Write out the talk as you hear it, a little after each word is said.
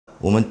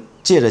我们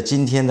借着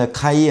今天的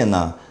开业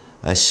呢，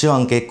希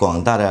望给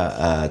广大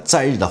的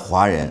在日的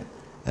华人，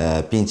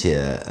并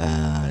且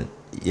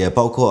也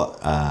包括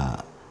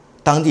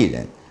当地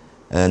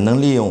人，能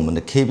利用我们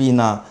的 K币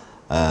呢，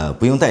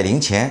不用带零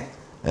钱，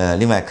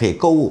另外可以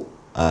购物，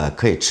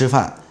可以吃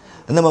饭。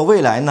那么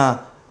未来呢，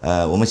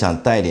我们想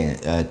带领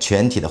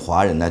全体的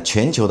华人呢，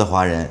全球的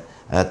华人，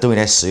都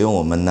来使用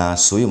我们呢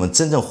属于我们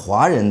真正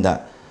华人的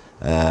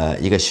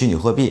一个虚拟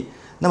货币。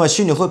那么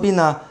虚拟货币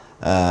呢，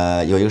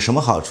有一个什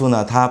么好处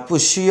呢？它不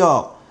需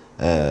要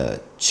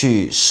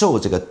去受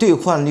这个兑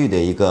换率的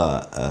一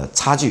个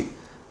差距。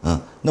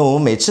那我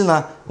们每次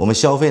呢，我们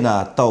消费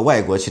呢到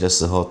外国去的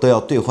时候，都要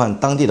兑换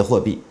当地的货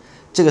币，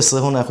这个时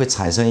候呢会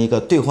产生一个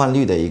兑换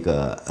率的一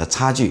个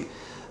差距，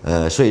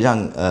所以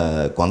让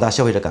广大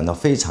消费者感到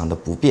非常的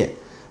不便。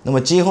那么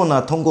今后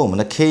呢，通过我们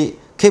的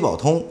K 宝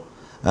通，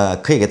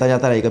可以给大家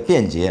带来一个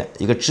便捷，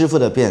一个支付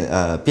的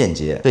便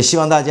捷。所以希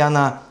望大家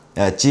呢，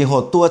今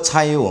后多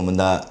参与我们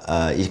的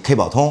K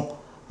宝通，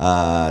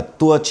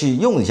多去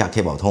用一下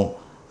K 宝通，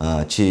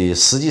去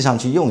实际上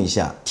去用一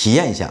下，体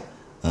验一下。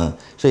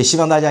所以希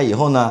望大家以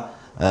后呢，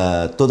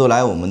多多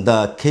来我们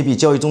的 K 币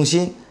交易中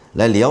心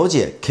来了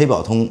解 K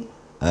宝通，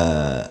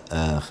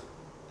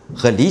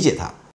和理解它。